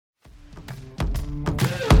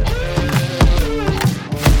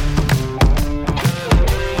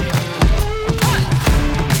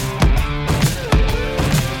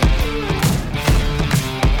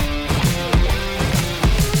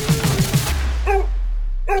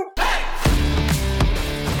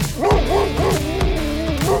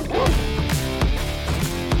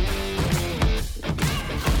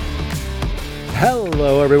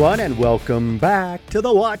everyone, and welcome back to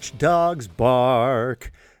the Watchdogs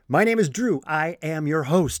Bark. My name is Drew. I am your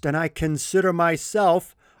host, and I consider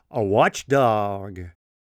myself a watchdog.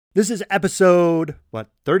 This is episode,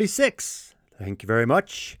 36. Thank you very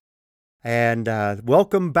much. And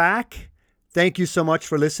welcome back. Thank you so much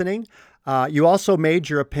for listening. You also made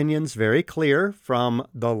your opinions very clear from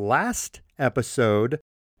the last episode,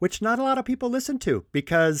 which not a lot of people listen to,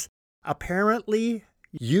 because apparently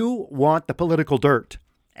you want the political dirt.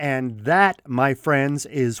 And that, my friends,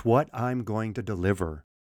 is what I'm going to deliver.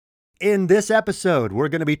 In this episode, we're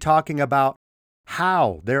going to be talking about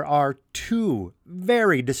how there are two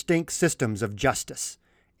very distinct systems of justice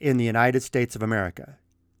in the United States of America.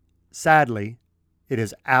 Sadly, it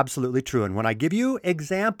is absolutely true. And when I give you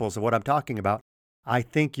examples of what I'm talking about, I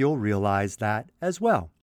think you'll realize that as well.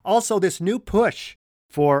 Also, this new push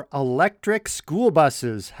for electric school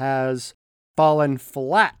buses has fallen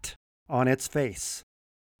flat on its face,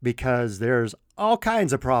 because there's all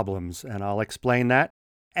kinds of problems, and I'll explain that.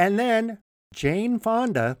 And then Jane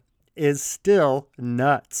Fonda is still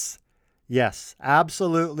nuts. Yes,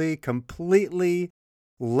 absolutely, completely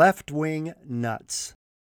left-wing nuts.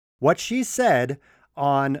 What she said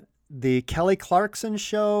on the Kelly Clarkson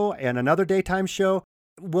show and another daytime show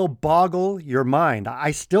will boggle your mind. I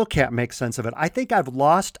still can't make sense of it. I think I've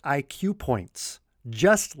lost IQ points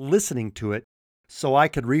just listening to it so I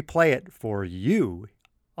could replay it for you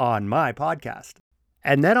on my podcast.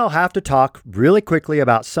 And then I'll have to talk really quickly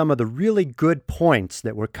about some of the really good points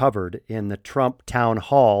that were covered in the Trump town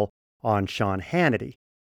hall on Sean Hannity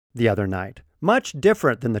the other night. Much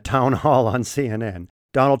different than the town hall on CNN.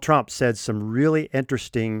 Donald Trump said some really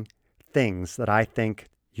interesting things that I think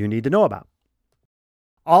you need to know about.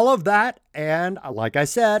 All of that, and like I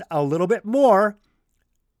said, a little bit more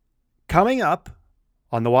coming up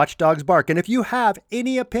on the Watchdogs Bark. And if you have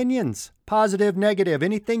any opinions, positive, negative,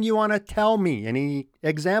 anything you want to tell me, any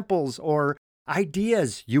examples or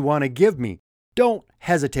ideas you want to give me, don't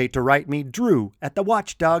hesitate to write me, Drew, at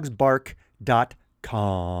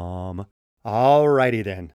thewatchdogsbark.com. Alrighty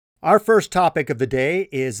then. Our first topic of the day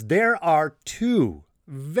is there are two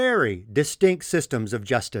very distinct systems of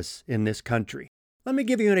justice in this country. Let me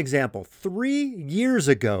give you an example. 3 years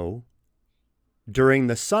ago, during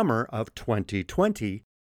the summer of 2020,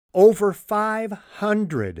 over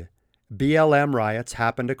 500 BLM riots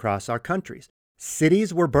happened across our countries.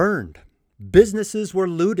 Cities were burned. Businesses were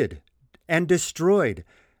looted and destroyed.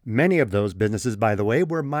 Many of those businesses, by the way,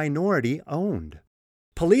 were minority-owned.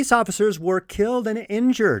 Police officers were killed and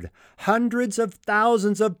injured. Hundreds of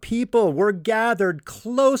thousands of people were gathered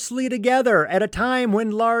closely together at a time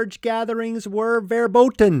when large gatherings were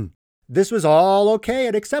verboten. This was all okay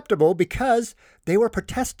and acceptable because they were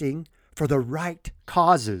protesting for the right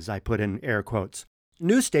causes, I put in air quotes.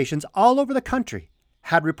 News stations all over the country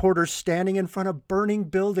had reporters standing in front of burning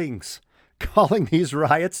buildings, calling these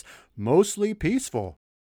riots mostly peaceful.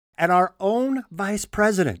 And our own Vice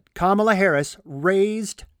President, Kamala Harris,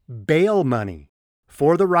 raised bail money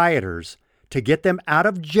for the rioters to get them out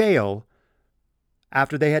of jail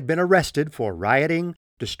after they had been arrested for rioting,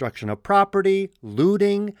 destruction of property,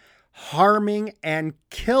 looting, harming, and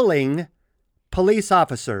killing police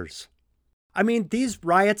officers. I mean, these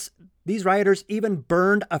rioters even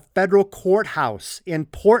burned a federal courthouse in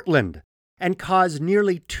Portland and caused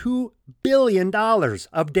nearly $2 billion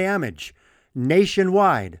of damage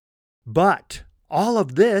nationwide. But all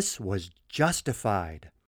of this was justified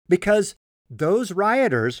because those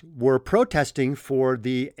rioters were protesting for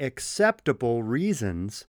the acceptable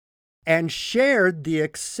reasons and shared the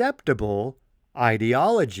acceptable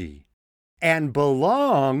ideology and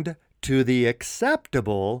belonged to the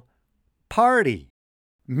acceptable party.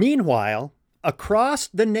 Meanwhile, across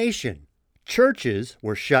the nation, churches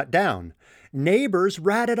were shut down. Neighbors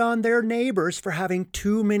ratted on their neighbors for having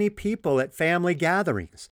too many people at family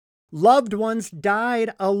gatherings. Loved ones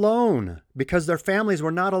died alone because their families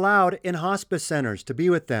were not allowed in hospice centers to be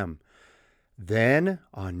with them. Then,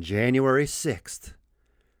 on January 6th,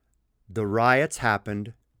 the riots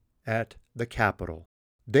happened at the Capitol.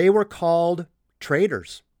 They were called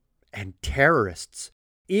traitors and terrorists,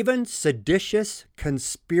 even seditious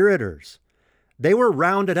conspirators. They were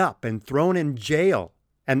rounded up and thrown in jail,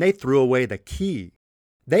 and they threw away the key.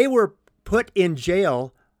 They were put in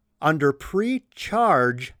jail under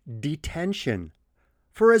pre-charge detention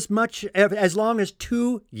for as long as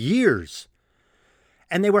 2 years.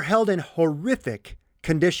 And they were held in horrific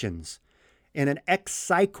conditions in an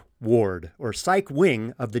ex-psych ward or psych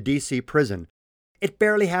wing of the D.C. prison. It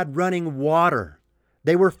barely had running water.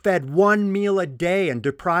 They were fed 1 meal a day and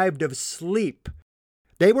deprived of sleep.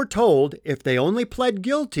 They were told if they only pled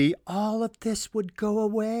guilty, all of this would go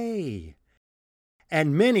away.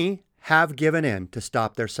 And many have given in to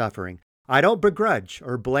stop their suffering. I don't begrudge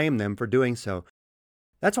or blame them for doing so.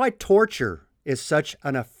 That's why torture is such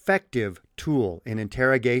an effective tool in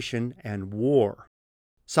interrogation and war.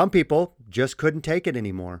 Some people just couldn't take it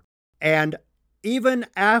anymore. And even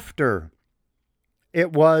after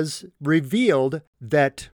it was revealed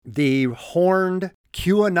that the horned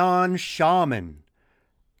QAnon shaman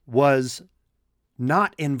was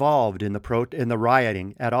not involved in the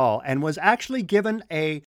rioting at all and was actually given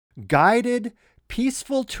a guided,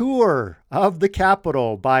 peaceful tour of the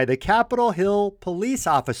Capitol by the Capitol Hill police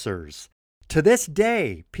officers. To this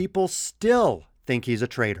day, people still think he's a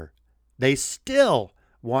traitor. They still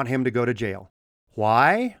want him to go to jail.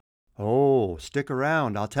 Why? Oh, stick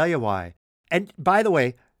around. I'll tell you why. And by the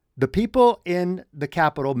way, the people in the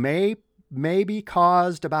Capitol maybe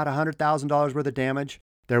caused about $100,000 worth of damage.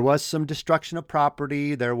 There was some destruction of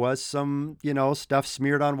property. There was some, stuff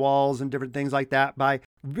smeared on walls and different things like that by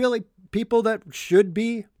really people that should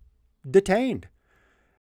be detained.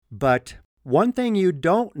 But one thing you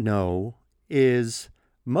don't know is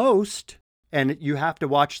most, and you have to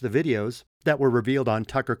watch the videos that were revealed on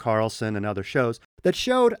Tucker Carlson and other shows that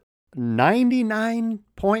showed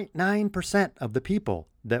 99.9% of the people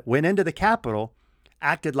that went into the Capitol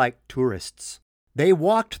acted like tourists. They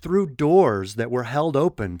walked through doors that were held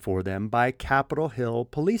open for them by Capitol Hill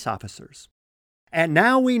police officers. And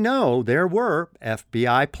now we know there were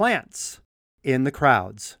FBI plants in the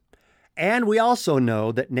crowds. And we also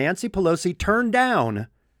know that Nancy Pelosi turned down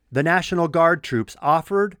the National Guard troops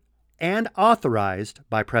offered and authorized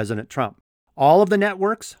by President Trump. All of the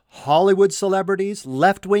networks, Hollywood celebrities,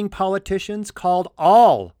 left-wing politicians called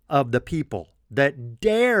all of the people that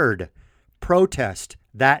dared protest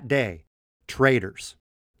that day traitors.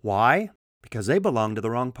 Why? Because they belong to the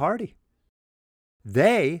wrong party.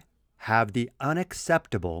 They have the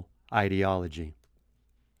unacceptable ideology.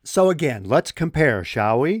 So again, let's compare,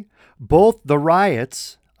 shall we? Both the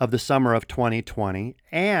riots of the summer of 2020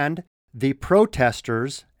 and the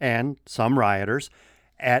protesters and some rioters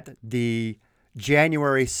at the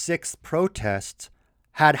January 6th protests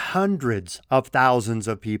had hundreds of thousands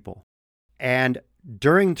of people. And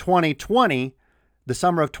during 2020, the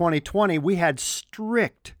summer of 2020, we had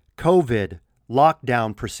strict COVID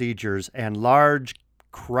lockdown procedures and large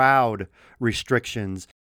crowd restrictions.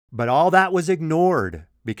 But all that was ignored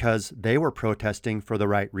because they were protesting for the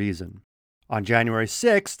right reason. On January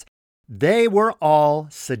 6th, they were all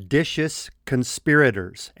seditious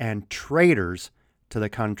conspirators and traitors to the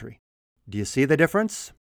country. Do you see the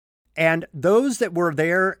difference? And those that were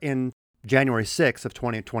there in January 6th of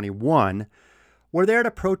 2021 were there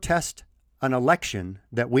to protest an election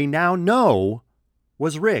that we now know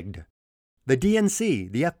was rigged. The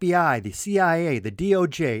DNC, the FBI, the CIA, the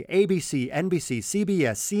DOJ, ABC, NBC,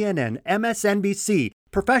 CBS, CNN, MSNBC,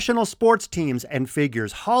 professional sports teams and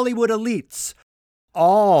figures, Hollywood elites,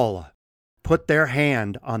 all put their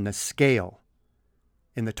hand on the scale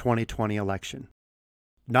in the 2020 election.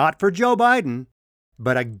 Not for Joe Biden,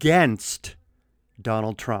 but against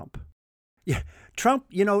Donald Trump. Yeah, Trump,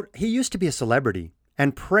 he used to be a celebrity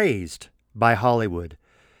and praised by Hollywood.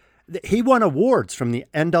 He won awards from the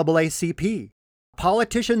NAACP.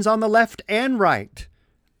 Politicians on the left and right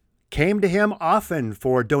came to him often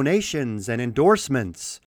for donations and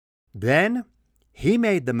endorsements. Then he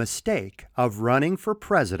made the mistake of running for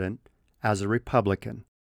president as a Republican,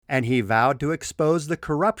 and he vowed to expose the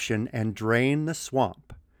corruption and drain the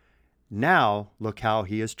swamp. Now, look how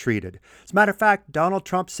he is treated. As a matter of fact, Donald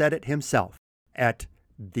Trump said it himself at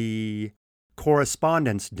the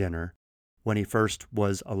correspondence dinner when he first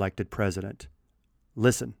was elected president.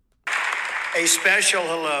 Listen. A special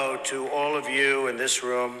hello to all of you in this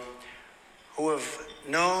room who have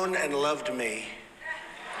known and loved me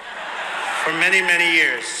for many, many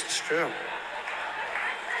years. It's true.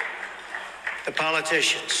 The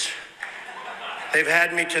politicians. They've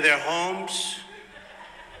had me to their homes.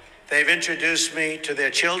 They've introduced me to their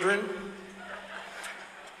children.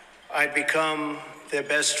 I've become their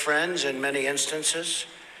best friends in many instances.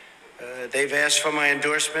 They've asked for my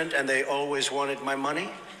endorsement, and they always wanted my money.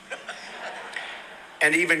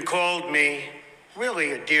 And even called me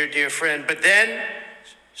really a dear, dear friend. But then,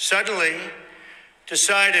 suddenly,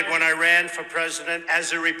 decided when I ran for president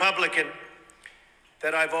as a Republican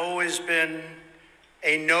that I've always been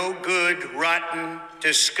a no-good, rotten,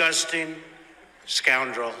 disgusting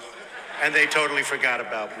scoundrel. And they totally forgot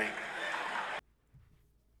about me.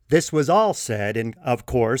 This was all said, of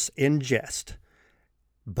course, in jest.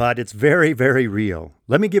 But it's very, very real.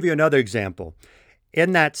 Let me give you another example.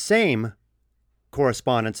 In that same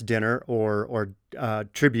correspondence dinner or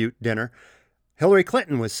tribute dinner, Hillary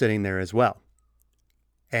Clinton was sitting there as well.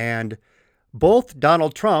 And both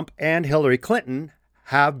Donald Trump and Hillary Clinton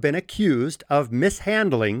have been accused of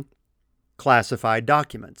mishandling classified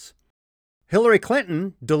documents. Hillary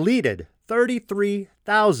Clinton deleted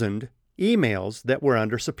 33,000 emails that were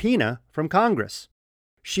under subpoena from Congress.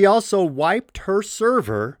 She also wiped her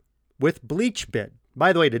server with BleachBit.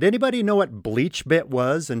 By the way, did anybody know what BleachBit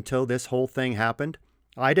was until this whole thing happened?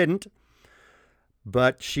 I didn't.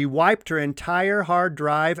 But she wiped her entire hard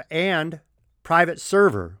drive and private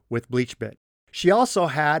server with BleachBit. She also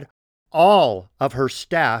had all of her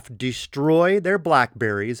staff destroy their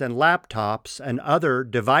BlackBerries and laptops and other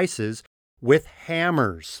devices with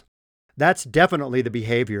hammers. That's definitely the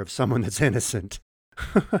behavior of someone that's innocent.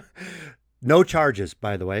 No charges,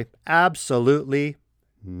 by the way. Absolutely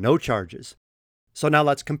no charges. So now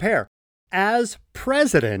let's compare. As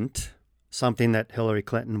president, something that Hillary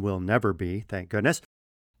Clinton will never be, thank goodness,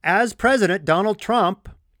 as president, Donald Trump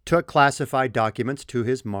took classified documents to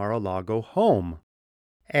his Mar-a-Lago home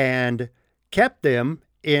and kept them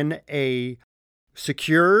in a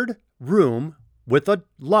secured room with a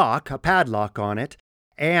lock, a padlock on it,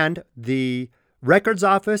 and the records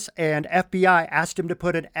office and FBI asked him to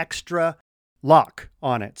put an extra lock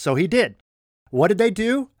on it. So he did. What did they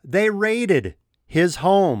do? They raided his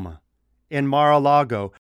home in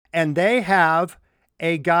Mar-a-Lago, and they have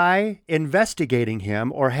a guy investigating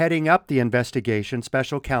him or heading up the investigation,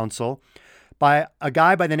 special counsel, by a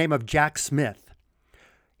guy by the name of Jack Smith.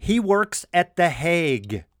 He works at The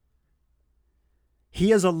Hague.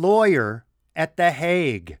 He is a lawyer at The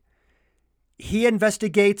Hague. He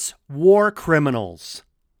investigates war criminals.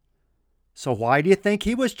 So why do you think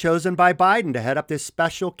he was chosen by Biden to head up this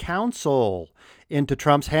special counsel into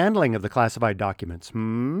Trump's handling of the classified documents?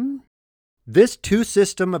 This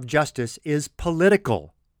two-system of justice is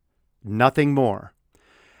political, nothing more.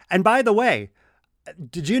 And by the way,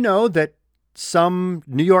 did you know that some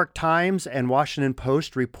New York Times and Washington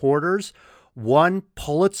Post reporters won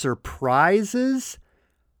Pulitzer Prizes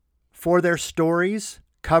for their stories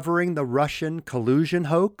covering the Russian collusion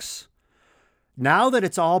hoax? Now that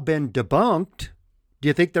it's all been debunked, do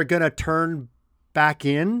you think they're going to turn back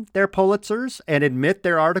in their Pulitzers and admit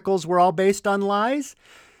their articles were all based on lies?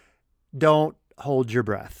 Don't hold your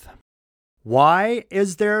breath. Why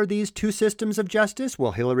is there these two systems of justice?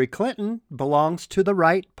 Well, Hillary Clinton belongs to the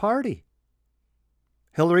right party.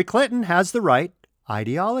 Hillary Clinton has the right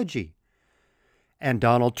ideology. And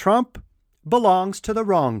Donald Trump belongs to the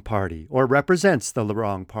wrong party or represents the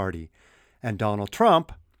wrong party. And Donald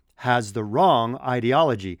Trump has the wrong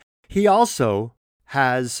ideology. He also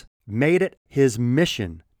has made it his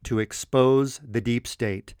mission to expose the deep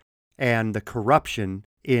state and the corruption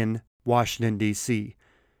in Washington, D.C.,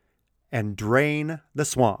 and drain the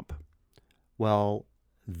swamp. Well,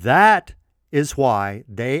 that is why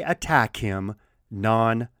they attack him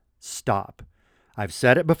non-stop. I've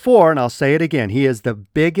said it before, and I'll say it again. He is the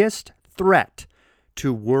biggest threat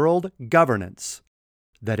to world governance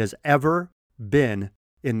that has ever been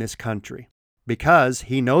in this country, because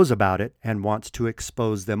he knows about it and wants to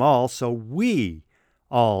expose them all, so we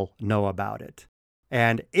all know about it.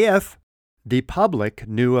 And if the public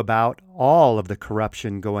knew about all of the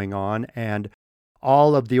corruption going on and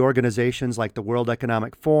all of the organizations like the World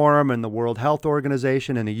Economic Forum and the World Health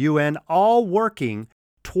Organization and the UN all working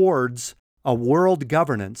towards a world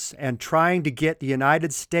governance and trying to get the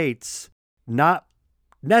United States not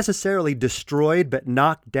necessarily destroyed, but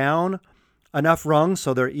knocked down enough rungs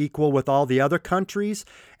so they're equal with all the other countries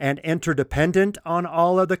and interdependent on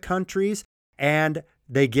all other countries, and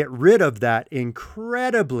they get rid of that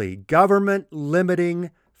incredibly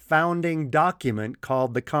government-limiting founding document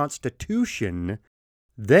called the Constitution,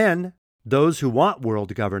 then those who want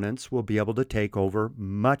world governance will be able to take over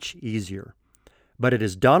much easier. But it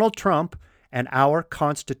is Donald Trump and our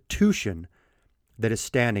Constitution that is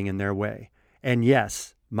standing in their way. And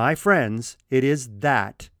yes, my friends, it is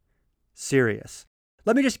that serious.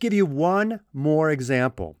 Let me just give you one more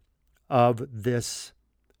example of this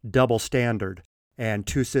double standard and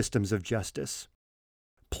two systems of justice.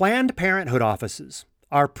 Planned Parenthood offices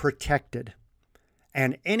are protected,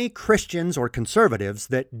 and any Christians or conservatives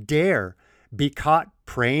that dare be caught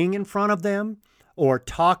praying in front of them or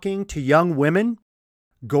talking to young women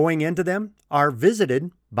going into them are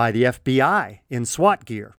visited by the FBI in SWAT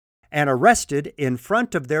gear and arrested in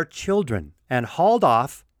front of their children and hauled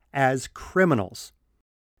off as criminals.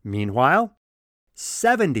 Meanwhile,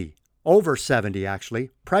 over 70 actually,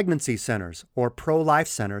 pregnancy centers or pro-life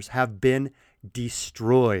centers have been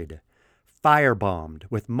destroyed, firebombed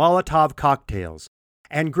with Molotov cocktails,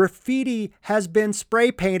 and graffiti has been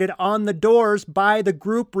spray painted on the doors by the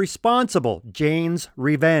group responsible, Jane's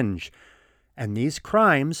Revenge. And these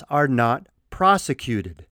crimes are not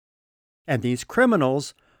prosecuted. And these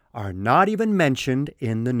criminals are not even mentioned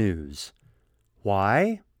in the news.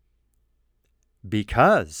 Why?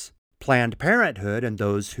 Because Planned Parenthood and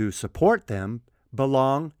those who support them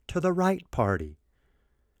belong to the right party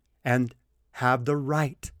and have the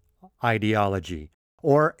right ideology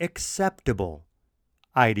or acceptable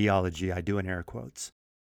ideology, I do in air quotes.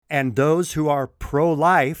 And those who are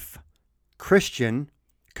pro-life, Christian,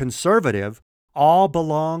 conservative, all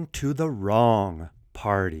belong to the wrong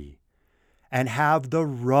party and have the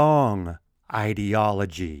wrong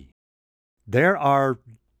ideology. There are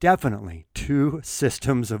definitely two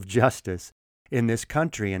systems of justice in this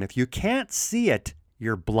country, and if you can't see it,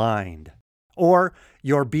 you're blind, or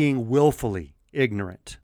you're being willfully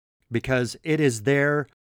ignorant, because it is there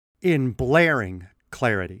in blaring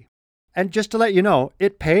clarity. And just to let you know,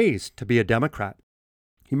 it pays to be a Democrat.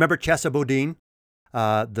 You remember Chesa Boudin,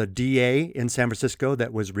 the DA in San Francisco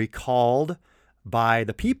that was recalled by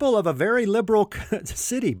the people of a very liberal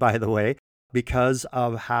city, by the way, because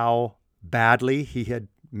of how badly he had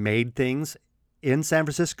made things in San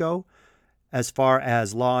Francisco as far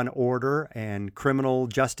as law and order and criminal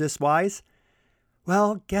justice wise?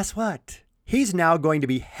 Well, guess what? He's now going to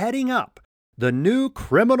be heading up the new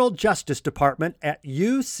criminal justice department at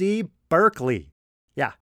UC Berkeley.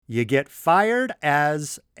 Yeah, you get fired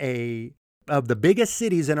as of the biggest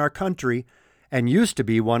cities in our country and used to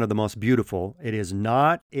be one of the most beautiful. It is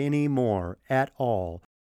not anymore at all,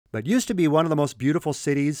 but used to be one of the most beautiful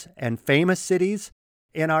cities and famous cities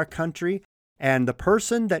in our country. And the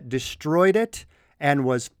person that destroyed it and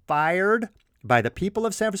was fired by the people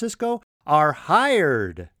of San Francisco are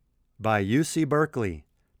hired by UC Berkeley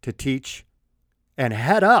to teach and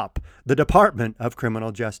head up the Department of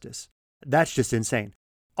Criminal Justice. That's just insane.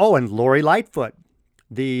 Oh, and Lori Lightfoot,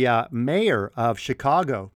 the mayor of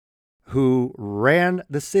Chicago, who ran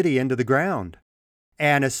the city into the ground,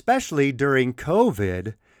 and especially during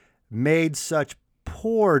COVID, made such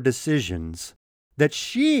poor decisions that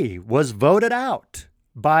she was voted out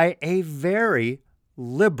by a very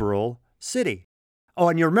liberal city. Oh,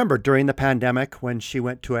 and you remember during the pandemic when she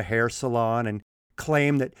went to a hair salon and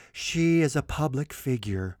claimed that she is a public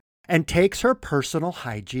figure and takes her personal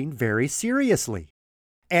hygiene very seriously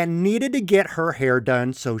and needed to get her hair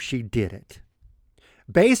done, so she did it.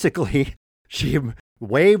 Basically, she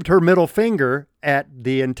waved her middle finger at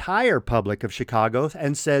the entire public of Chicago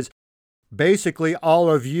and says, basically, all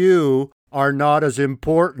of you are not as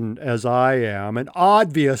important as I am, and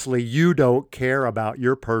obviously you don't care about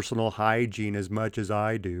your personal hygiene as much as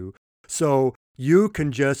I do. So you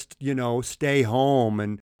can just, stay home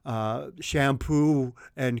and shampoo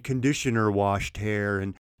and conditioner washed hair,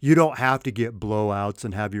 and you don't have to get blowouts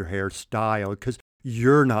and have your hair styled because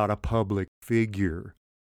you're not a public figure.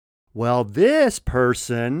 Well, this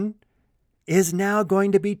person is now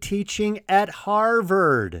going to be teaching at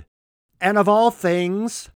Harvard. And of all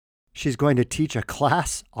things, she's going to teach a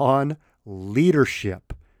class on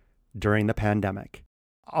leadership during the pandemic.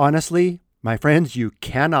 Honestly, my friends, you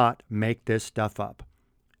cannot make this stuff up.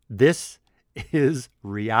 This is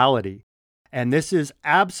reality. And this is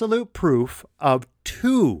absolute proof of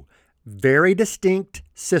two very distinct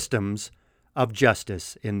systems of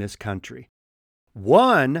justice in this country.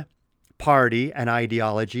 One party and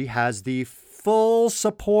ideology has the full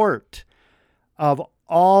support of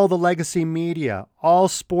all the legacy media, all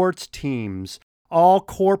sports teams, all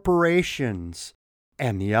corporations,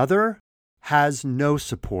 and the other has no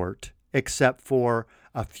support except for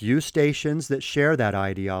a few stations that share that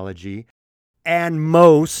ideology and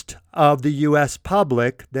most of the U.S.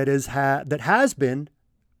 public that has been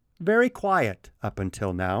very quiet up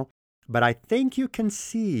until now. But I think you can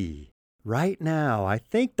see right now, I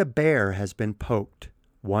think the bear has been poked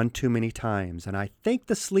one too many times, and I think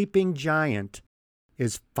the sleeping giant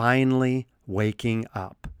is finally waking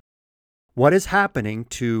up. What is happening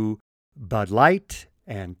to Bud Light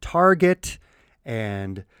and Target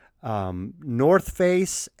and North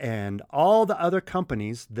Face and all the other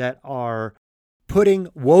companies that are putting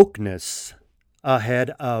wokeness ahead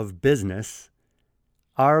of business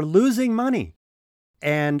are losing money.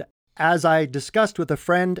 And as I discussed with a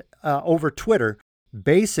friend over Twitter,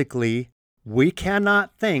 basically, we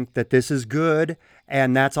cannot think that this is good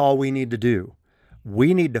and that's all we need to do.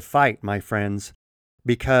 We need to fight, my friends,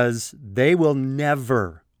 because they will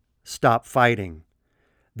never stop fighting.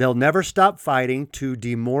 They'll never stop fighting to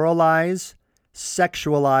demoralize,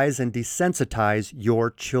 sexualize, and desensitize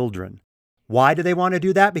your children. Why do they want to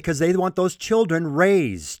do that? Because they want those children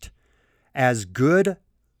raised as good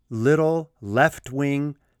little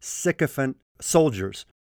left-wing sycophant soldiers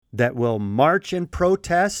that will march in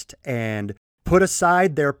protest and put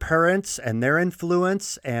aside their parents and their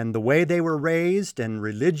influence and the way they were raised and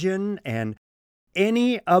religion and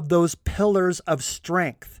any of those pillars of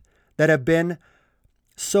strength that have been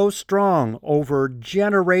so strong over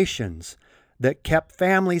generations, that kept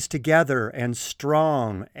families together and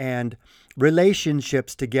strong and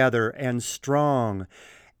relationships together and strong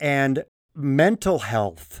and mental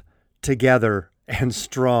health together and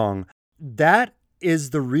strong. That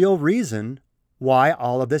is the real reason why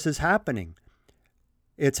all of this is happening.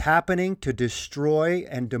 It's happening to destroy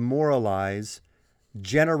and demoralize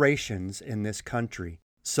generations in this country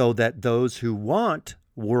so that those who want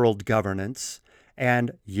world governance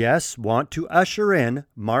and, yes, want to usher in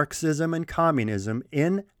Marxism and communism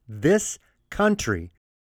in this country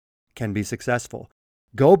can be successful.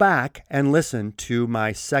 Go back and listen to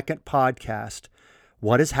my second podcast,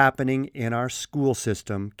 What is Happening in Our School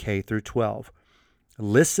System, K through 12.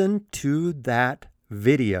 Listen to that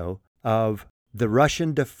video of the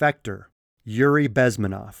Russian defector, Yuri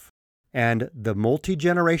Bezmenov, and the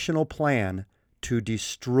multi-generational plan to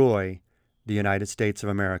destroy the United States of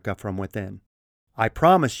America from within. I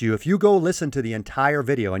promise you, if you go listen to the entire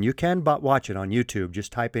video, and you can watch it on YouTube,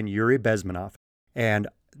 just type in Yuri Bezmenov, and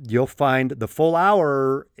you'll find the full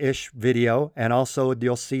hour-ish video, and also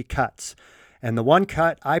you'll see cuts. And the one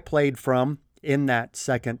cut I played from in that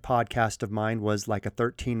second podcast of mine was like a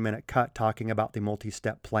 13-minute cut talking about the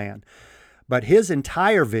multi-step plan. But his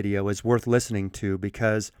entire video is worth listening to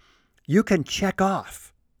because you can check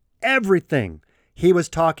off everything he was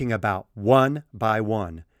talking about one by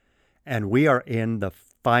one. And we are in the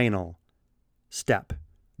final step,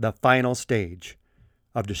 the final stage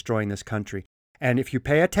of destroying this country. And if you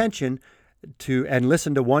pay attention to and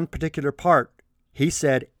listen to one particular part, he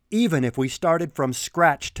said, even if we started from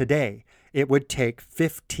scratch today, it would take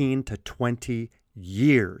 15 to 20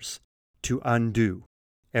 years to undo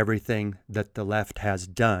everything that the left has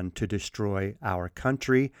done to destroy our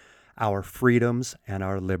country, our freedoms, and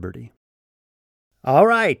our liberty. All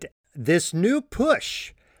right, this new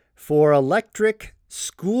push for electric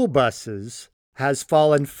school buses has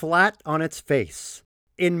fallen flat on its face.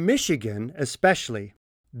 In Michigan, especially,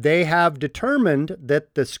 they have determined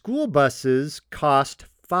that the school buses cost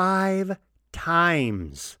 5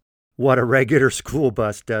 times what a regular school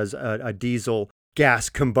bus does, a diesel gas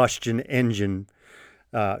combustion engine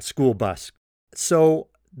school bus. So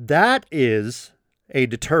that is a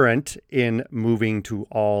deterrent in moving to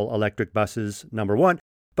all electric buses, number one.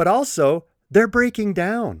 But also, they're breaking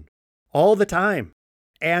down all the time.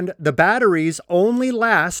 And the batteries only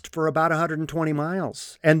last for about 120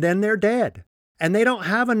 miles, and then they're dead. And they don't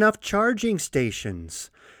have enough charging stations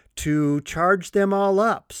to charge them all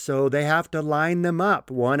up. So they have to line them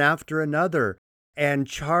up one after another and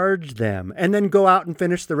charge them, and then go out and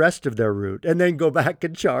finish the rest of their route, and then go back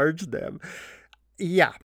and charge them.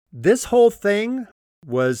 Yeah, this whole thing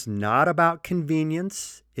was not about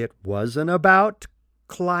convenience. It wasn't about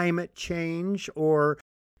climate change or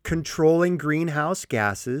controlling greenhouse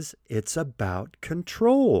gases. It's about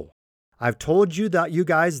control. I've told you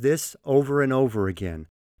guys this over and over again,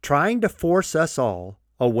 trying to force us all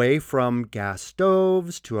away from gas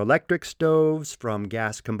stoves to electric stoves, from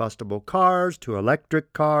gas combustible cars to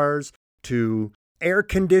electric cars, to air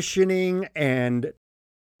conditioning and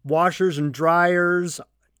washers and dryers,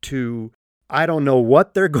 to I don't know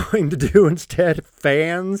what they're going to do instead,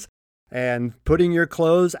 fans, and putting your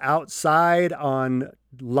clothes outside on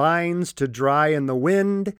lines to dry in the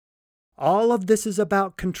wind. All of this is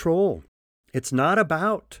about control. It's not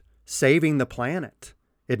about saving the planet.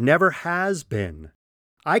 It never has been.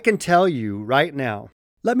 I can tell you right now,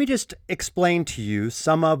 let me just explain to you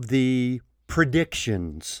some of the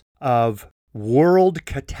predictions of world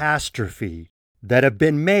catastrophe that have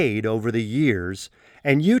been made over the years,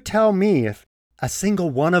 and you tell me if a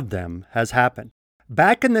single one of them has happened.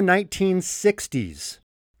 Back in the 1960s,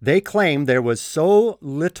 they claimed there was so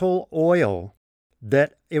little oil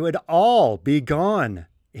that it would all be gone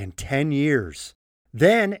in 10 years.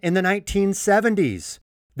 Then in the 1970s,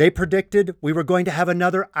 they predicted we were going to have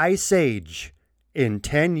another ice age in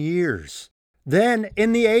 10 years. Then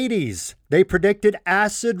in the 80s, they predicted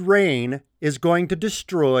acid rain is going to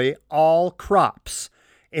destroy all crops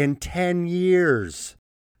in 10 years.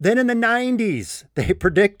 Then in the 90s, they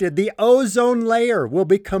predicted the ozone layer will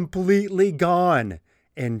be completely gone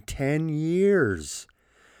in 10 years.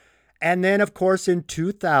 And then, of course, in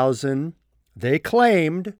 2000, they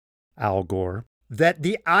claimed, Al Gore, that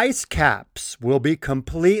the ice caps will be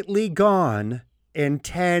completely gone in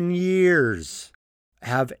 10 years.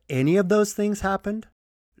 Have any of those things happened?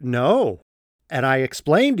 No. And I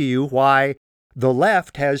explained to you why the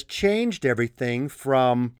left has changed everything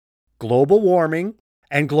from global warming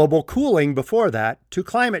and global cooling before that to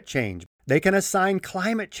climate change. They can assign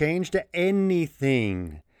climate change to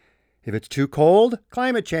anything. If it's too cold,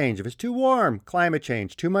 climate change. If it's too warm, climate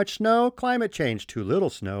change. Too much snow, climate change. Too little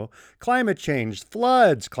snow, climate change.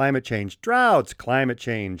 Floods, climate change. Droughts, climate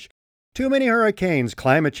change. Too many hurricanes,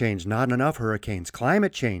 climate change. Not enough hurricanes,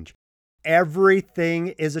 climate change. Everything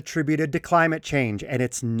is attributed to climate change, and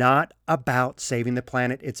it's not about saving the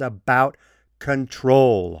planet. It's about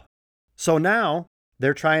control. So now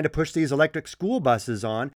they're trying to push these electric school buses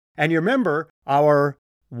on. And you remember our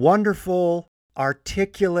wonderful,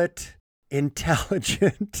 articulate,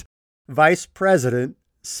 intelligent vice president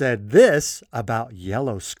said this about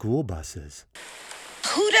yellow school buses.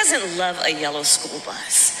 Who doesn't love a yellow school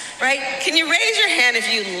bus, right? Can you raise your hand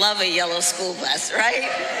if you love a yellow school bus, right?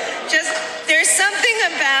 Just, there's something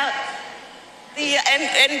about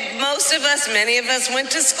and most of us, many of us went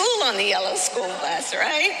to school on the yellow school bus,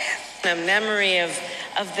 right? A memory of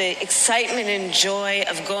the excitement and joy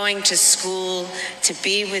of going to school, to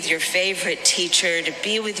be with your favorite teacher, to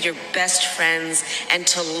be with your best friends, and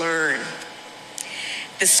to learn.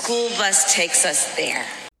 The school bus takes us there.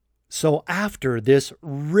 So after this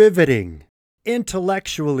riveting,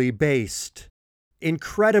 intellectually based,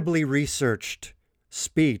 incredibly researched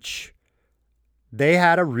speech, they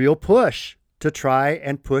had a real push to try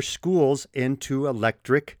and push schools into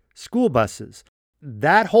electric school buses.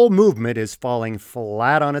 That whole movement is falling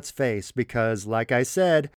flat on its face because, like I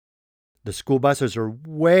said, the school buses are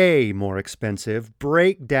way more expensive,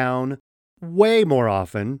 break down way more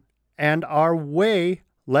often, and are way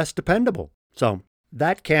less dependable. So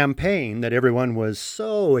that campaign that everyone was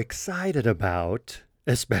so excited about,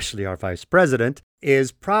 especially our vice president,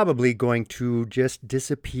 is probably going to just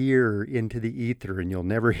disappear into the ether, and you'll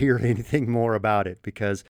never hear anything more about it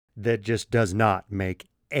because that just does not make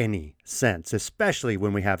any sense, especially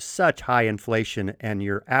when we have such high inflation and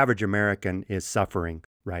your average American is suffering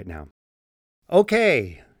right now.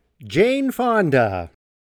 Okay, Jane Fonda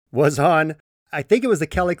was on, I think it was the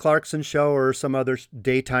Kelly Clarkson show or some other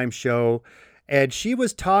daytime show, and she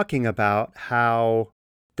was talking about how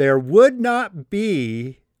there would not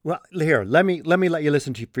be, well, here, let me let you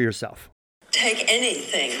listen to for yourself. Take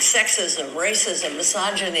anything, sexism, racism,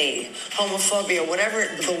 misogyny, homophobia, whatever,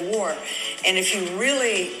 the war, and if you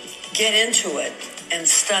really get into it and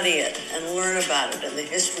study it and learn about it and the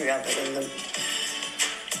history of it and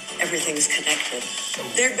everything's connected.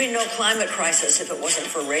 There'd be no climate crisis if it wasn't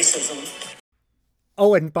for racism.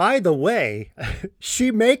 Oh, and by the way,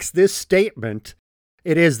 she makes this statement.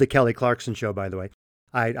 It is the Kelly Clarkson show, by the way.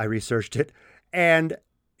 I researched it. And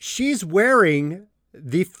she's wearing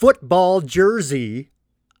the football jersey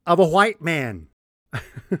of a white man.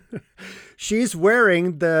 She's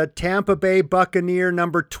wearing the Tampa Bay Buccaneer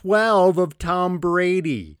number 12 of Tom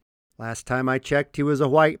Brady. Last time I checked, he was a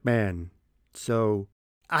white man. So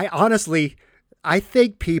I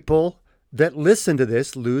think people that listen to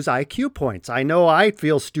this lose IQ points. I know I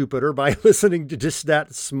feel stupider by listening to just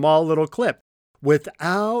that small little clip.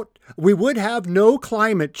 We would have no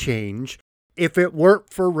climate change if it weren't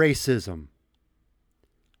for racism.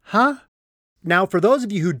 Huh? Now, for those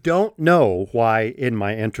of you who don't know why in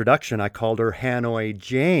my introduction I called her Hanoi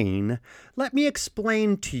Jane, let me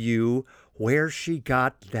explain to you where she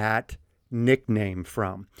got that nickname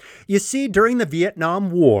from. You see, during the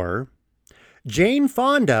Vietnam War, Jane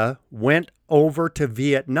Fonda went over to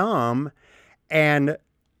Vietnam and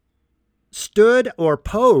stood or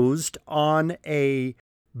posed on a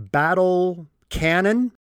battle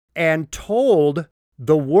cannon and told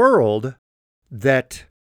the world that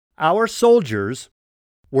our soldiers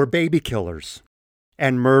were baby killers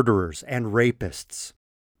and murderers and rapists.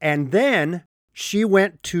 And then she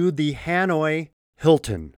went to the Hanoi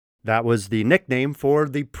Hilton. That was the nickname for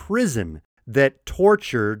the prison that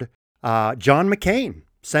tortured John McCain.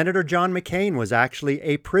 Senator John McCain was actually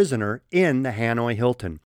a prisoner in the Hanoi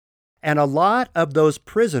Hilton. And a lot of those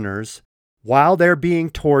prisoners, while they're being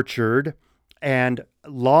tortured, and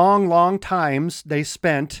long times they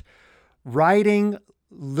spent writing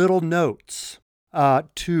little notes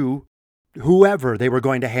to whoever they were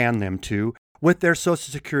going to hand them to with their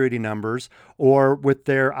Social Security numbers or with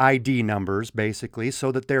their ID numbers, basically,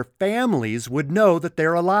 so that their families would know that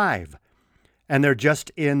they're alive and they're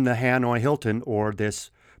just in the Hanoi Hilton or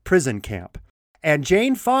this prison camp. And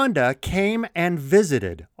Jane Fonda came and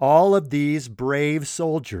visited all of these brave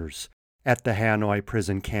soldiers at the Hanoi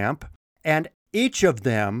prison camp, and each of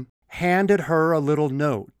them handed her a little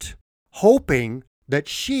note, hoping that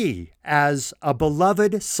she, as a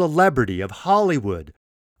beloved celebrity of Hollywood,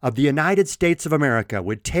 of the United States of America,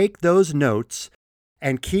 would take those notes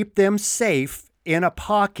and keep them safe in a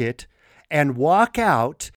pocket and walk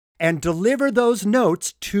out and deliver those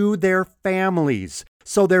notes to their families,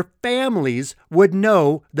 so their families would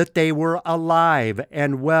know that they were alive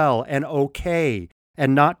and well and okay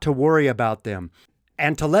and not to worry about them,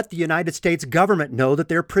 and to let the United States government know that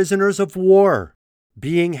they're prisoners of war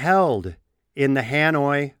being held in the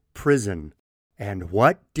Hanoi prison. And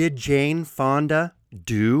what did Jane Fonda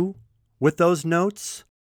do with those notes?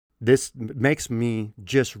 This makes me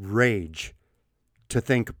just rage to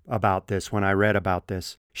think about this when I read about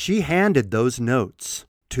this. She handed those notes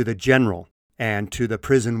to the general and to the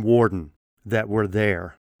prison warden that were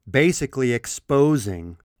there, basically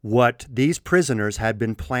exposing what these prisoners had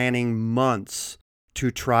been planning months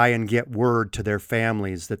to try and get word to their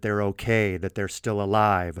families that they're okay, that they're still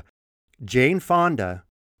alive. Jane Fonda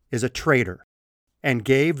is a traitor and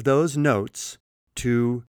gave those notes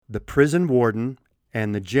to the prison warden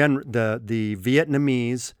and the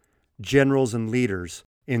Vietnamese generals and leaders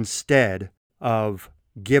instead of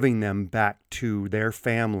giving them back to their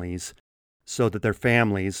families so that their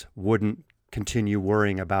families wouldn't continue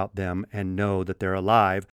worrying about them and know that they're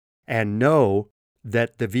alive and know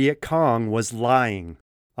that the Viet Cong was lying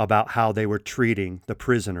about how they were treating the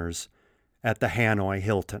prisoners at the Hanoi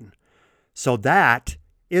Hilton. So that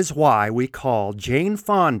is why we call Jane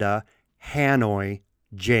Fonda Hanoi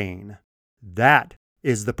Jane. That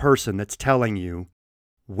is the person that's telling you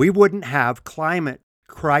we wouldn't have climate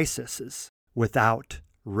crises without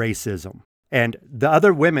racism. And the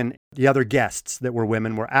other women, the other guests that were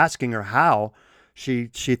women, were asking her how she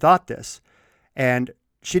thought this. And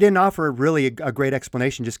she didn't offer really a great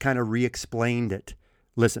explanation, just kind of re-explained it.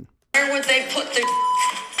 Listen. Where would they put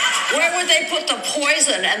the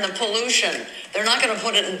poison and the pollution? They're not going to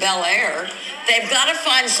put it in Bel Air. They've got to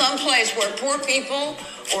find some place where poor people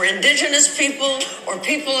or indigenous people or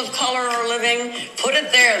people of color are living. Put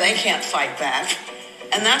it there. They can't fight back.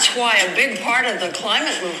 And that's why a big part of the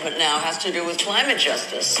climate movement now has to do with climate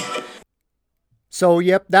justice. So,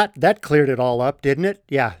 yep, that cleared it all up, didn't it?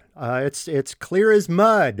 Yeah, it's clear as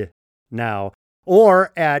mud now.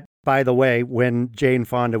 Or by the way, when Jane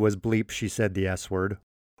Fonda was bleeped, she said the S word.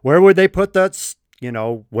 Where would they put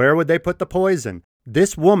where would they put the poison?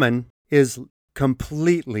 This woman is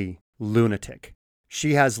completely lunatic.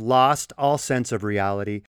 She has lost all sense of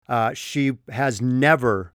reality. She has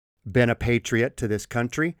never been a patriot to this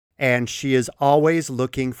country, and she is always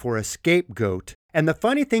looking for a scapegoat. And the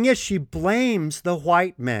funny thing is, she blames the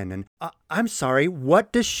white men. And I'm sorry,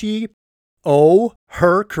 what does she owe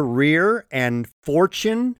her career and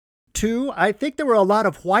fortune to? I think there were a lot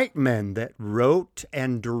of white men that wrote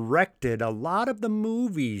and directed a lot of the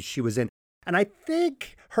movies she was in. And I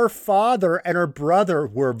think her father and her brother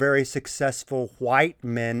were very successful white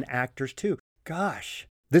men actors too. Gosh,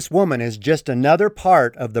 this woman is just another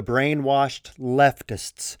part of the brainwashed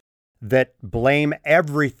leftists that blame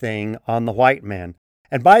everything on the white man.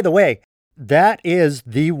 And by the way, that is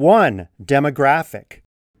the one demographic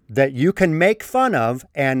that you can make fun of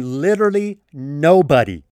and literally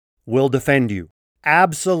nobody will defend you.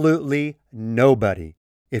 Absolutely nobody.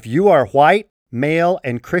 If you are white, male,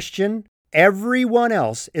 and Christian, everyone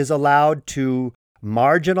else is allowed to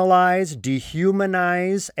marginalize,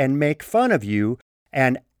 dehumanize, and make fun of you,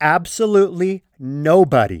 and absolutely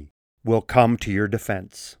nobody will come to your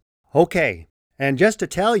defense. Okay, and just to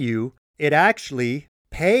tell you, it actually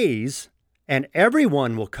pays, and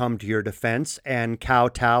everyone will come to your defense and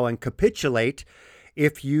kowtow and capitulate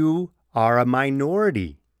if you are a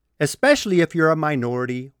minority, especially if you're a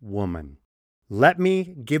minority woman. Let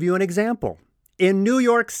me give you an example. In New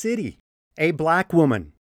York City, a black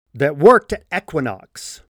woman that worked at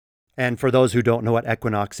Equinox, and for those who don't know what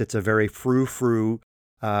Equinox, it's a very frou-frou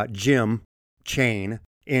gym chain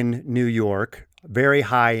in New York, very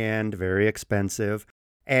high-end, very expensive.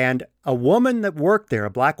 And a woman that worked there, a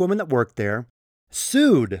black woman that worked there,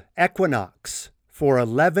 sued Equinox for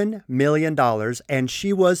 $11 million, and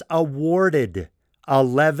she was awarded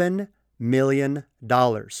 $11 million.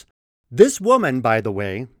 This woman, by the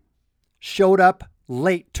way, showed up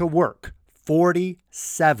late to work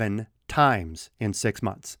 47 times in 6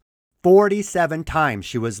 months. 47 times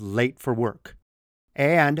she was late for work.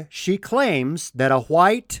 And she claims that a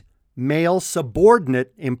white male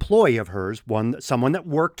subordinate employee of hers, someone that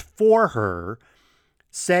worked for her,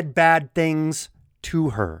 said bad things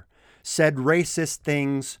to her, said racist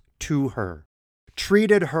things to her,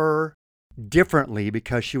 treated her differently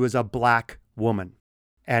because she was a black woman.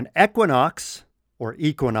 And Equinox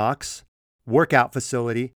workout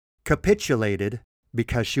facility capitulated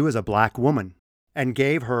because she was a black woman and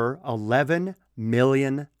gave her $11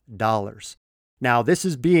 million. Now, this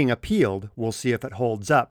is being appealed. We'll see if it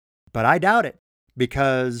holds up, but I doubt it,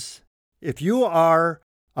 because if you are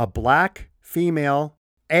a black female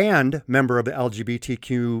and member of the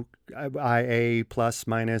LGBTQIA plus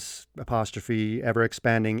minus apostrophe ever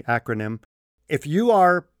expanding acronym, if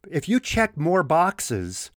you check more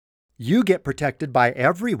boxes, you get protected by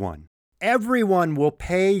everyone. Everyone will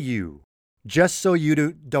pay you just so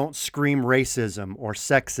you don't scream racism or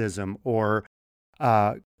sexism or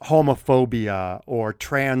homophobia or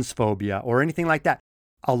transphobia or anything like that.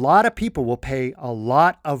 A lot of people will pay a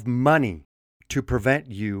lot of money to prevent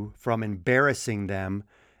you from embarrassing them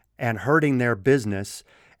and hurting their business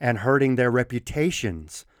and hurting their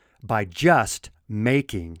reputations by just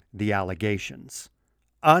making the allegations.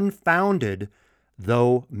 Unfounded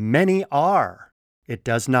though many are, it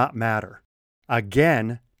does not matter.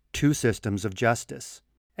 Again, two systems of justice.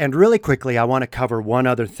 And really quickly, I want to cover one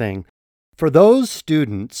other thing. For those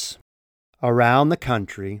students around the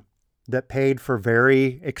country that paid for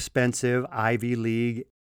very expensive Ivy League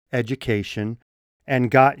education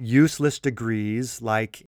and got useless degrees,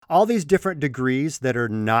 like all these different degrees that are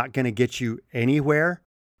not going to get you anywhere,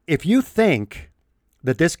 if you think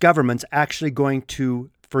that this government's actually going to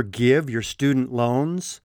forgive your student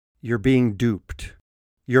loans, you're being duped.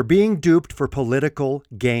 You're being duped for political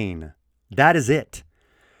gain. That is it.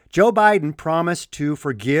 Joe Biden promised to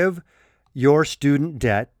forgive your student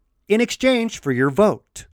debt in exchange for your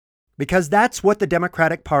vote, because that's what the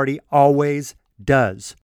Democratic Party always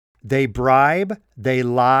does. They bribe, they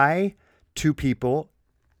lie to people,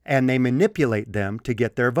 and they manipulate them to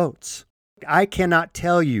get their votes. I cannot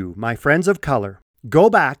tell you, my friends of color, go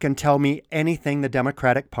back and tell me anything the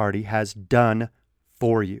Democratic Party has done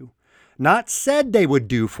for you. Not said they would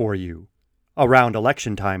do for you, around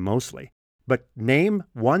election time mostly, but name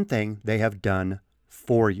one thing they have done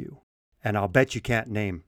for you. And I'll bet you can't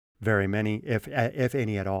name very many, if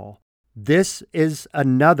any at all. This is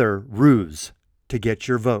another ruse to get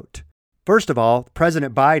your vote. First of all,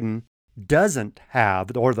 President Biden doesn't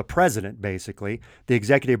have, or the president basically, the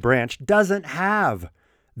executive branch doesn't have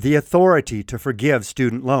the authority to forgive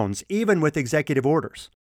student loans, even with executive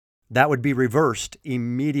orders. That would be reversed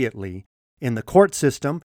immediately in the court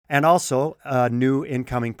system, and also a new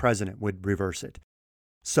incoming president would reverse it.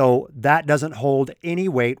 So that doesn't hold any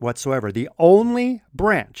weight whatsoever. The only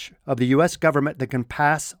branch of the U.S. government that can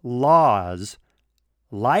pass laws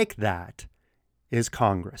like that is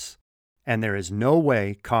Congress. And there is no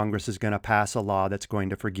way Congress is going to pass a law that's going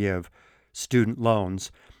to forgive student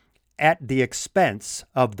loans at the expense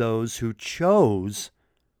of those who chose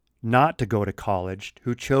not to go to college,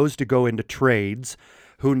 who chose to go into trades,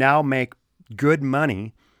 who now make good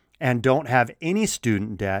money and don't have any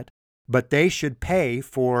student debt, but they should pay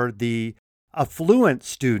for the affluent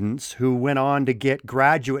students who went on to get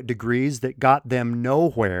graduate degrees that got them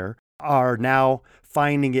nowhere, are now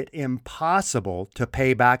finding it impossible to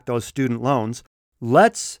pay back those student loans.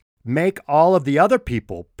 Let's make all of the other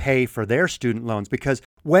people pay for their student loans, because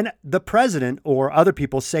when the president or other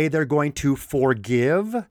people say they're going to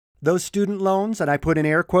forgive those student loans, and I put in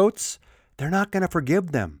air quotes, they're not going to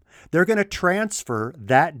forgive them. They're going to transfer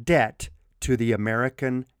that debt to the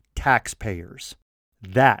American taxpayers.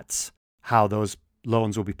 That's how those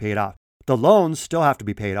loans will be paid off. The loans still have to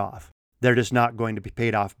be paid off. They're just not going to be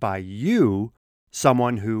paid off by you,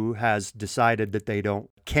 someone who has decided that they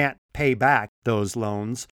can't pay back those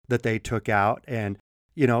loans that they took out. And,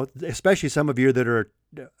 especially some of you that are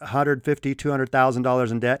 $150,000,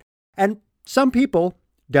 $200,000 in debt. And some people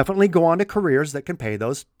definitely go on to careers that can pay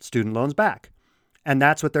those student loans back. And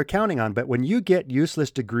that's what they're counting on. But when you get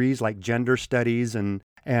useless degrees like gender studies and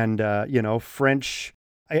French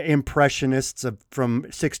impressionists from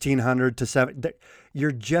 1600 to 7,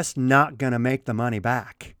 you're just not going to make the money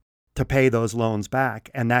back to pay those loans back.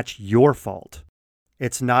 And that's your fault.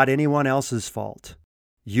 It's not anyone else's fault.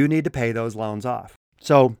 You need to pay those loans off.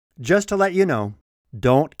 So just to let you know,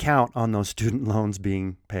 don't count on those student loans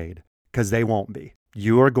being paid, because they won't be.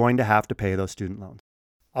 You are going to have to pay those student loans.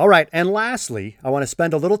 All right. And lastly, I want to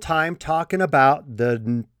spend a little time talking about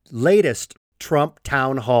the latest Trump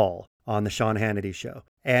town hall on the Sean Hannity Show.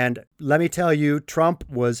 And let me tell you, Trump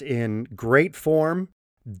was in great form.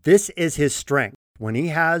 This is his strength. When he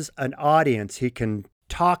has an audience he can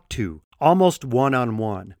talk to almost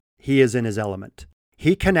one-on-one, he is in his element.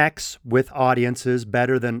 He connects with audiences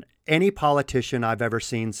better than any politician I've ever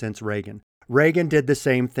seen since Reagan. Reagan did the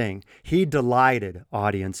same thing. He delighted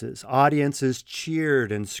audiences. Audiences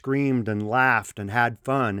cheered and screamed and laughed and had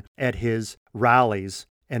fun at his rallies.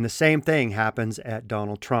 And the same thing happens at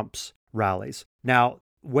Donald Trump's rallies. Now,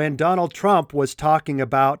 when Donald Trump was talking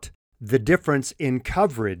about the difference in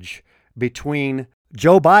coverage between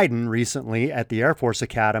Joe Biden recently at the Air Force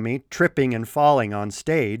Academy, tripping and falling on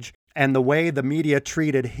stage, and the way the media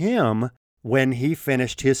treated him when he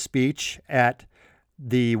finished his speech at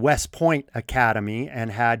the West Point Academy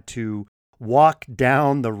and had to walk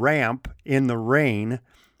down the ramp in the rain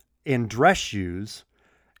in dress shoes,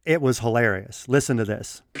 it was hilarious. Listen to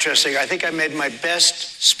this. Interesting. I think I made my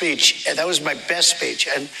best speech. That was my best speech.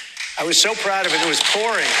 And I was so proud of it. It was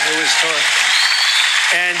pouring.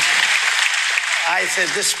 And I said,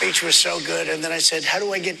 this speech was so good. And then I said, how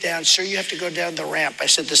do I get down? Sir, you have to go down the ramp. I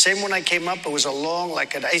said, the same when I came up, it was a long,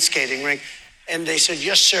 like an ice skating rink. And they said,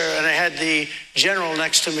 yes, sir. And I had the general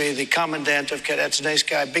next to me, the commandant of cadets, a nice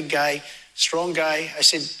guy, big guy, strong guy. I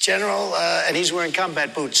said, General, and he's wearing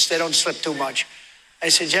combat boots. They don't slip too much. I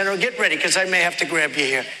said, General, get ready, because I may have to grab you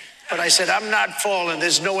here. But I said, I'm not falling.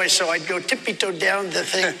 There's no way. So I'd go tippy-toe down the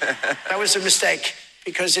thing. That was a mistake,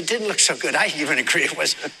 because it didn't look so good. I even agree it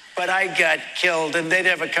was. But I got killed, and they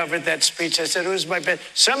never covered that speech. I said, it was my best.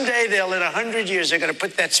 Someday they'll, in 100 years, they're going to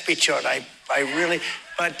put that speech on. I really,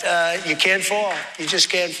 but you can't fall. You just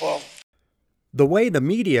can't fall. The way the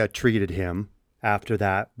media treated him after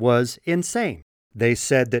that was insane. They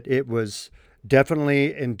said that it was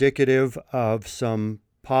definitely indicative of some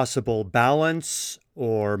possible balance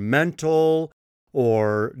or mental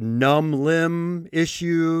or numb limb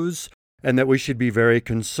issues, and that we should be very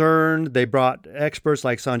concerned. They brought experts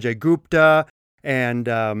like Sanjay Gupta and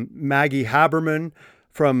Maggie Haberman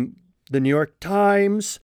from the New York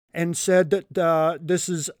Times and said that this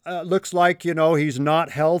is looks like, he's not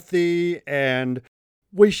healthy and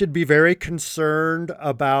we should be very concerned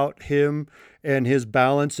about him and his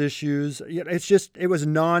balance issues. It was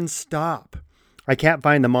nonstop. I can't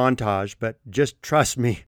find the montage, but just trust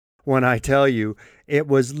me when I tell you, it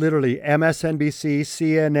was literally MSNBC,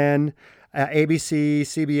 CNN, ABC,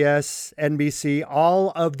 CBS, NBC,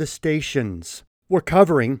 all of the stations were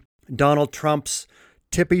covering Donald Trump's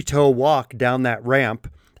tippy-toe walk down that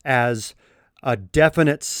ramp as a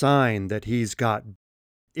definite sign that he's got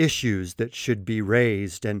issues that should be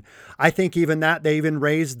raised. And I think even that they even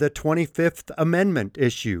raised the 25th Amendment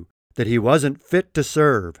issue, that he wasn't fit to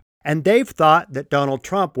serve. And they've thought that Donald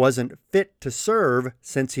Trump wasn't fit to serve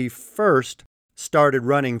since he first started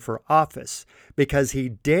running for office, because he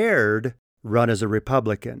dared run as a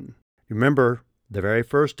Republican. Remember, the very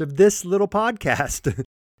first of this little podcast,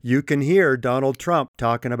 you can hear Donald Trump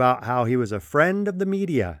talking about how he was a friend of the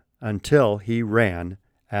media until he ran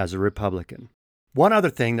as a Republican. One other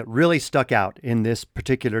thing that really stuck out in this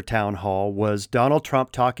particular town hall was Donald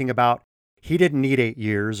Trump talking about he didn't need 8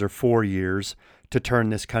 years or 4 years to turn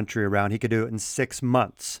this country around. He could do it in 6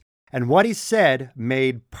 months. And what he said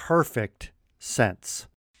made perfect sense.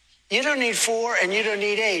 You don't need 4 and you don't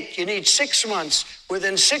need 8. You need 6 months.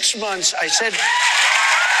 Within 6 months, I said,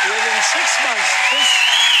 within 6 months, this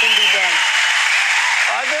can be done.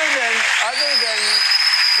 Other than,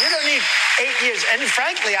 you don't need 8 years. And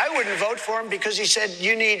frankly, I wouldn't vote for him because he said,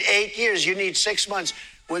 you need 8 years. You need 6 months.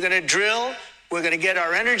 We're going to drill. We're going to get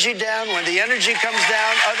our energy down. When the energy comes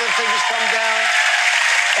down, other things come down.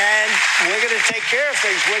 And we're going to take care of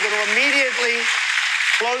things. We're going to immediately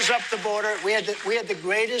close up the border. We had the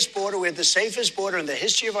greatest border. We had the safest border in the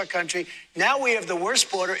history of our country. Now we have the worst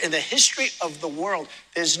border in the history of the world.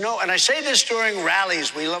 And I say this during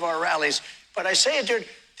rallies. We love our rallies. But I say it during,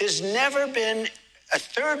 there's never been a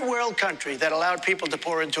third world country that allowed people to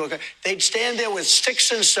pour into a country. They'd stand there with sticks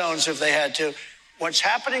and stones if they had to. What's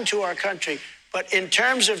happening to our country? But in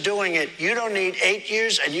terms of doing it, you don't need 8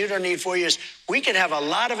 years and you don't need 4 years. We can have a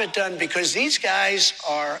lot of it done because these guys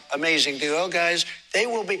are amazing. The oil guys, they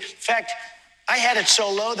will be. In fact, I had it so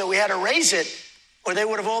low that we had to raise it or they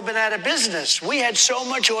would have all been out of business. We had so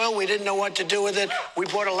much oil, we didn't know what to do with it. We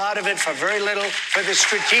bought a lot of it for very little for the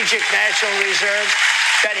Strategic National Reserve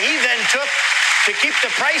that he then took to keep the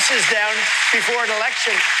prices down before an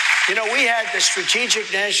election. We had the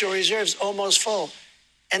Strategic National Reserves almost full.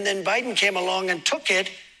 And then Biden came along and took it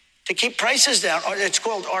to keep prices down. It's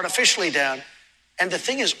called artificially down. And the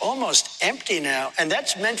thing is almost empty now. And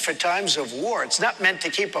that's meant for times of war. It's not meant to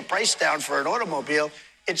keep a price down for an automobile.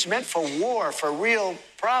 It's meant for war, for real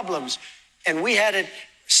problems. And we had it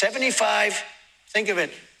 75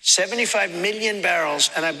 million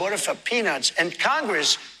barrels. And I bought it for peanuts. And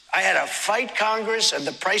Congress, I had to fight Congress. And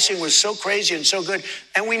the pricing was so crazy and so good.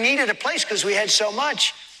 And we needed a place because we had so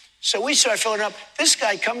much. So we start filling up. This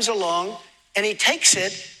guy comes along and he takes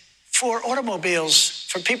it for automobiles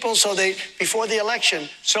for people before the election,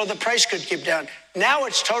 so the price could keep down. Now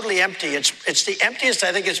it's totally empty. It's the emptiest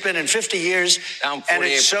I think it's been in 50 years. Down 48%. And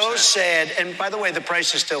it's so sad. And by the way, the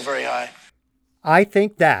price is still very high. I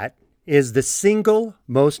think that is the single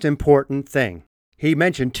most important thing. He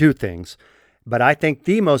mentioned two things, but I think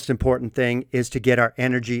the most important thing is to get our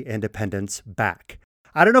energy independence back.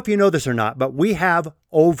 I don't know if you know this or not, but we have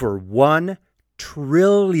over 1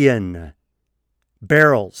 trillion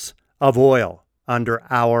barrels of oil under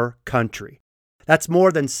our country. That's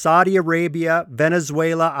more than Saudi Arabia,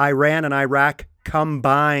 Venezuela, Iran, and Iraq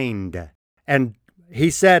combined. And he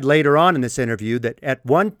said later on in this interview that at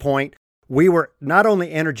one point, we were not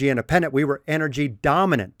only energy independent, we were energy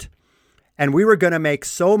dominant. And we were going to make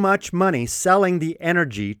so much money selling the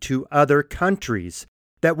energy to other countries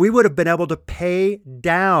that we would have been able to pay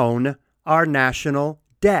down our national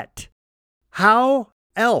debt. How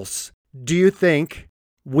else do you think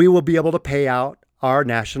we will be able to pay out our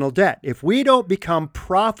national debt? If we don't become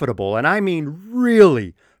profitable, and I mean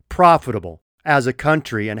really profitable as a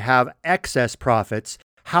country and have excess profits,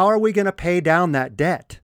 how are we going to pay down that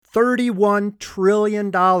debt? $31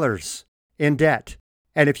 trillion in debt.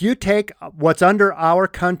 And if you take what's under our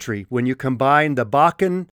country, when you combine the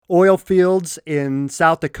Bakken oil fields in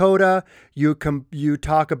South Dakota, you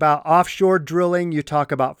talk about offshore drilling, you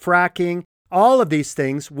talk about fracking, all of these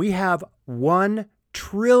things, we have 1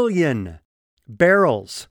 trillion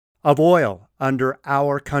barrels of oil under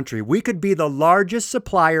our country. We could be the largest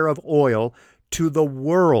supplier of oil to the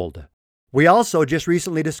world. We also just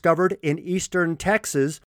recently discovered in eastern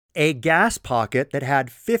Texas a gas pocket that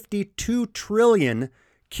had 52 trillion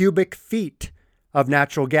cubic feet of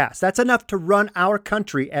natural gas. That's enough to run our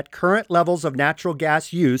country at current levels of natural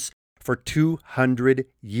gas use for 200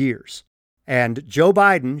 years. And Joe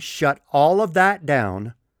Biden shut all of that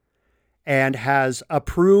down and has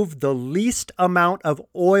approved the least amount of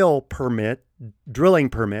drilling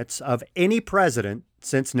permits of any president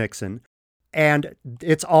since Nixon. And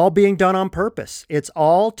it's all being done on purpose. It's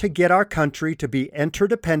all to get our country to be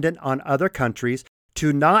interdependent on other countries,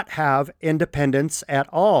 to not have independence at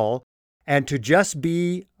all, and to just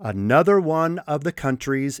be another one of the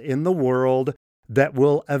countries in the world that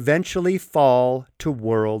will eventually fall to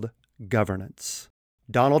world governance.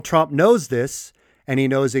 Donald Trump knows this, and he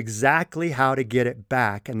knows exactly how to get it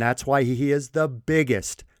back, and that's why he is the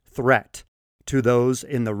biggest threat to those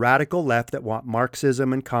in the radical left that want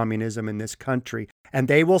Marxism and communism in this country. And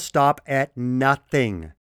they will stop at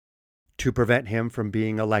nothing to prevent him from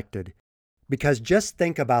being elected. Because just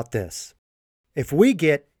think about this. If we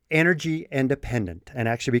get energy independent and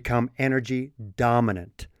actually become energy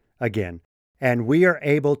dominant again, and we are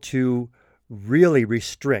able to really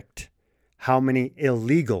restrict how many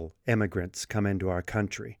illegal immigrants come into our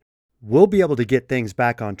country, we'll be able to get things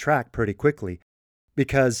back on track pretty quickly.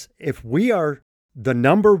 Because if we are the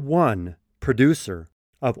number one producer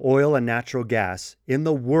of oil and natural gas in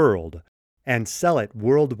the world and sell it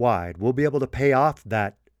worldwide, we'll be able to pay off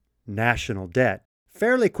that national debt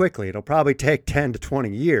fairly quickly. It'll probably take 10 to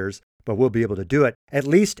 20 years, but we'll be able to do it. At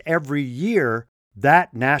least every year,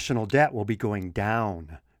 that national debt will be going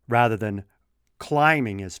down rather than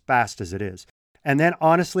climbing as fast as it is. And then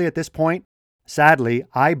honestly, at this point, sadly,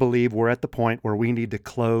 I believe we're at the point where we need to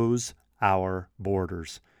close our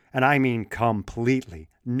borders. And I mean completely.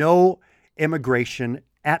 No immigration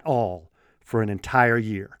at all for an entire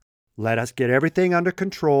year. Let us get everything under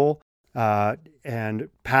control and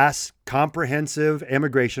pass comprehensive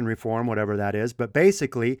immigration reform, whatever that is. But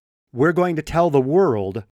basically, we're going to tell the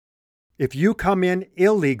world, if you come in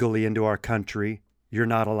illegally into our country, you're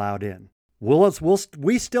not allowed in.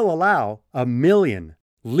 We still allow 1 million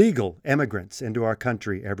legal immigrants into our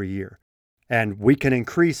country every year. And we can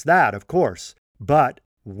increase that, of course, but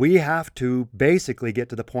we have to basically get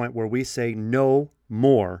to the point where we say no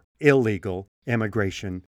more illegal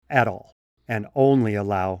immigration at all and only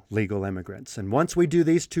allow legal immigrants. And once we do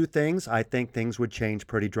these two things, I think things would change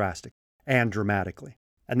pretty drastically and dramatically.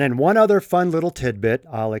 And then one other fun little tidbit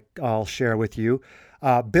I'll share with you.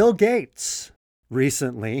 Bill Gates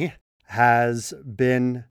recently has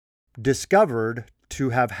been discovered to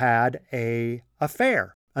have had an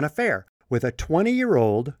affair with a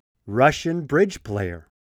 20-year-old Russian bridge player,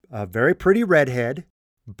 a very pretty redhead,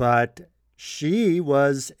 but she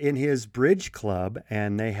was in his bridge club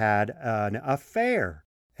and they had an affair.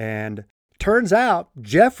 And turns out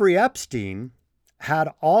Jeffrey Epstien had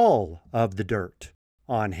all of the dirt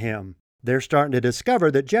on him. They're starting to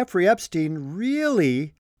discover that Jeffrey Epstien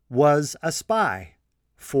really was a spy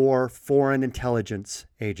for foreign intelligence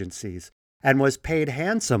agencies and was paid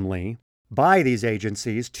handsomely by these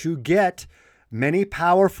agencies to get many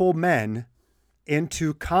powerful men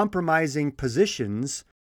into compromising positions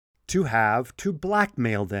to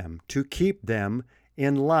blackmail them, to keep them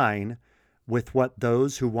in line with what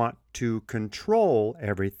those who want to control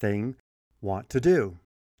everything want to do.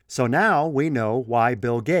 So now we know why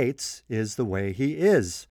Bill Gates is the way he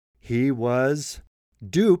is. He was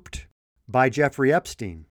duped by Jeffrey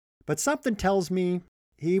Epstein. But something tells me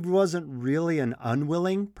he wasn't really an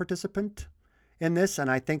unwilling participant in this, and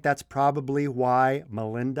I think that's probably why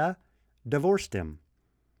Melinda divorced him,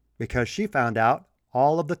 because she found out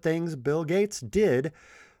all of the things Bill Gates did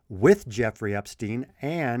with Jeffrey Epstein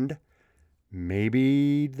and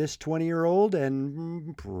maybe this 20-year-old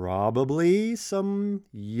and probably some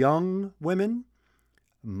young women,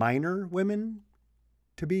 minor women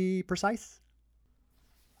to be precise.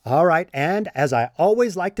 All right, and as I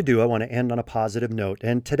always like to do, I want to end on a positive note.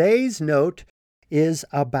 And today's note is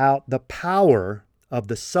about the power of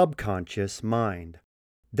the subconscious mind.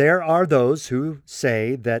 There are those who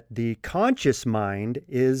say that the conscious mind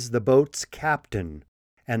is the boat's captain,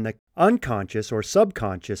 and the unconscious or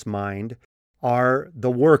subconscious mind are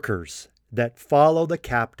the workers that follow the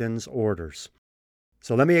captain's orders.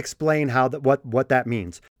 So let me explain what that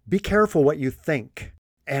means. Be careful what you think,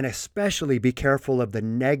 and especially be careful of the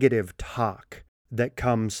negative talk that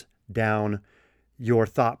comes down your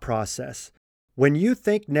thought process. When you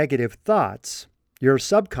think negative thoughts, your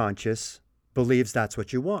subconscious believes that's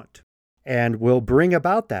what you want and will bring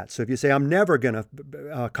about that. So if you say, I'm never going to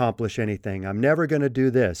accomplish anything, I'm never going to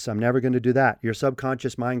do this, I'm never going to do that, your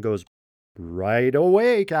subconscious mind goes, right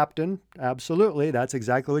away, Captain. Absolutely. That's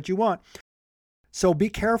exactly what you want. So be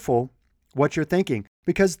careful what you're thinking,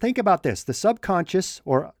 because think about this. The subconscious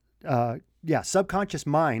subconscious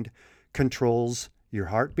mind controls your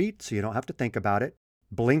heartbeat, so you don't have to think about it,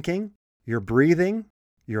 blinking, your breathing,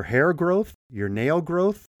 your hair growth, your nail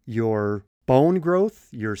growth, your bone growth,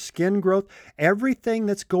 your skin growth, everything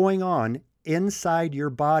that's going on inside your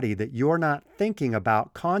body that you're not thinking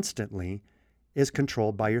about constantly is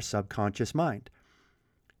controlled by your subconscious mind.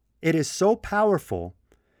 It is so powerful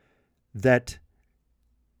that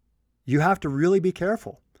you have to really be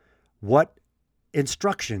careful what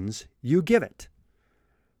instructions you give it.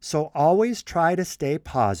 So always try to stay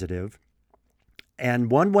positive. And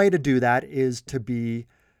one way to do that is to be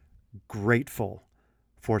grateful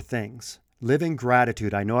for things. Live in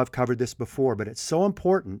gratitude. I know I've covered this before, but it's so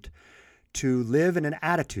important to live in an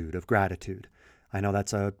attitude of gratitude. I know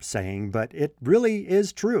that's a saying, but it really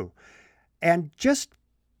is true. And just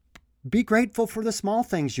be grateful for the small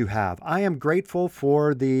things you have. I am grateful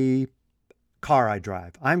for the car I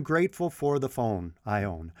drive. I'm grateful for the phone I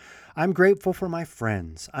own. I'm grateful for my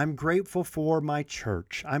friends. I'm grateful for my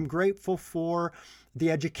church. I'm grateful for the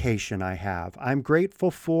education I have. I'm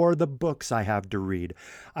grateful for the books I have to read.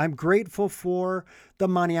 I'm grateful for the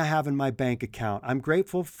money I have in my bank account. I'm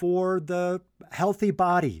grateful for the healthy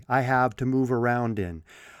body I have to move around in.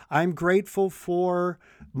 I'm grateful for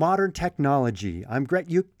modern technology.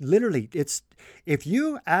 If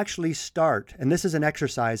you actually start, and this is an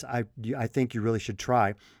exercise I think you really should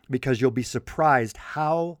try, because you'll be surprised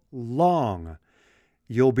how long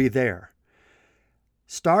you'll be there.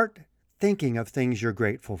 Start thinking of things you're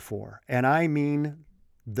grateful for. And I mean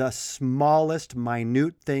the smallest,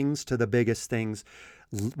 minute things to the biggest things.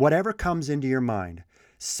 Whatever comes into your mind,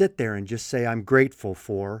 sit there and just say, I'm grateful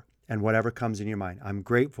for, and whatever comes in your mind. I'm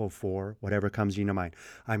grateful for whatever comes in your mind.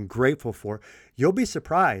 I'm grateful for. You'll be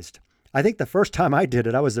surprised. I think the first time I did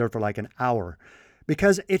it, I was there for like an hour.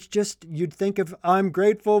 Because it's just, you'd think of, I'm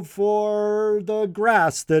grateful for the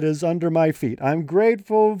grass that is under my feet. I'm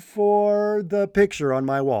grateful for the picture on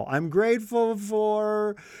my wall. I'm grateful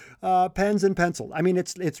for pens and pencils. I mean,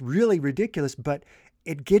 it's really ridiculous, but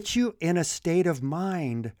it gets you in a state of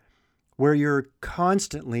mind where you're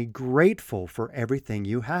constantly grateful for everything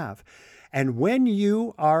you have. And when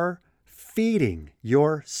you are feeding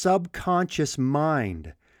your subconscious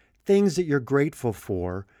mind things that you're grateful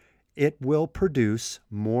for, it will produce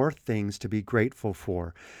more things to be grateful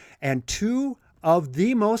for. And two of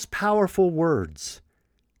the most powerful words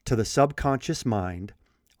to the subconscious mind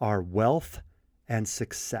are wealth and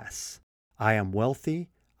success. I am wealthy.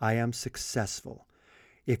 I am successful.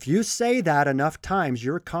 If you say that enough times,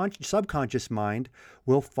 your subconscious mind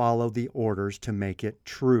will follow the orders to make it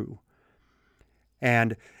true.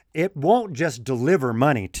 And it won't just deliver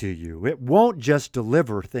money to you. It won't just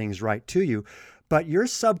deliver things right to you. But your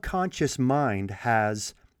subconscious mind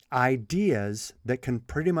has ideas that can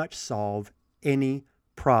pretty much solve any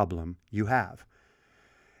problem you have.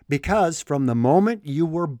 Because from the moment you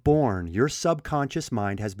were born, your subconscious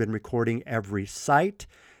mind has been recording every sight,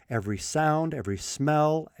 every sound, every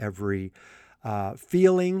smell, every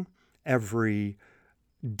feeling, every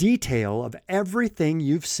detail of everything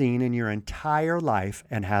you've seen in your entire life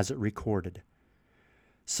and has it recorded.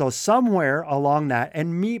 So somewhere along that,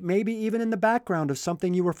 and maybe even in the background of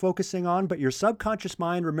something you were focusing on, but your subconscious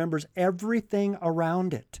mind remembers everything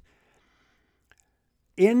around it.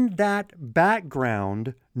 In that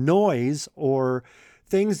background noise or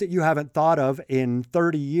things that you haven't thought of in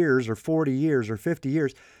 30 years or 40 years or 50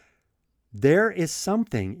 years, there is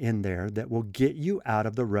something in there that will get you out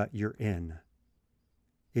of the rut you're in.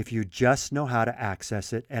 If you just know how to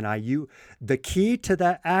access it. And the key to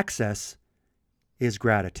that access is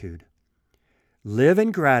gratitude. Live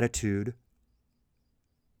in gratitude.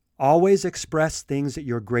 Always express things that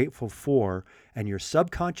you're grateful for, and your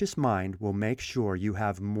subconscious mind will make sure you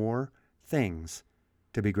have more things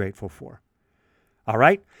to be grateful for. All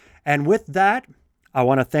right? And with that, I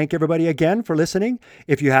want to thank everybody again for listening.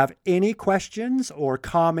 If you have any questions or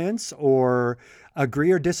comments or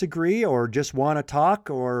agree or disagree or just want to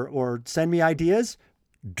talk or send me ideas,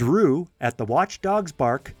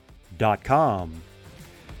 drew@thewatchdogsbark.com.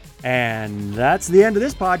 And that's the end of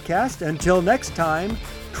this podcast. Until next time,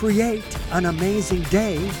 create an amazing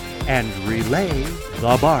day and relay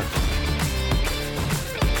the bark.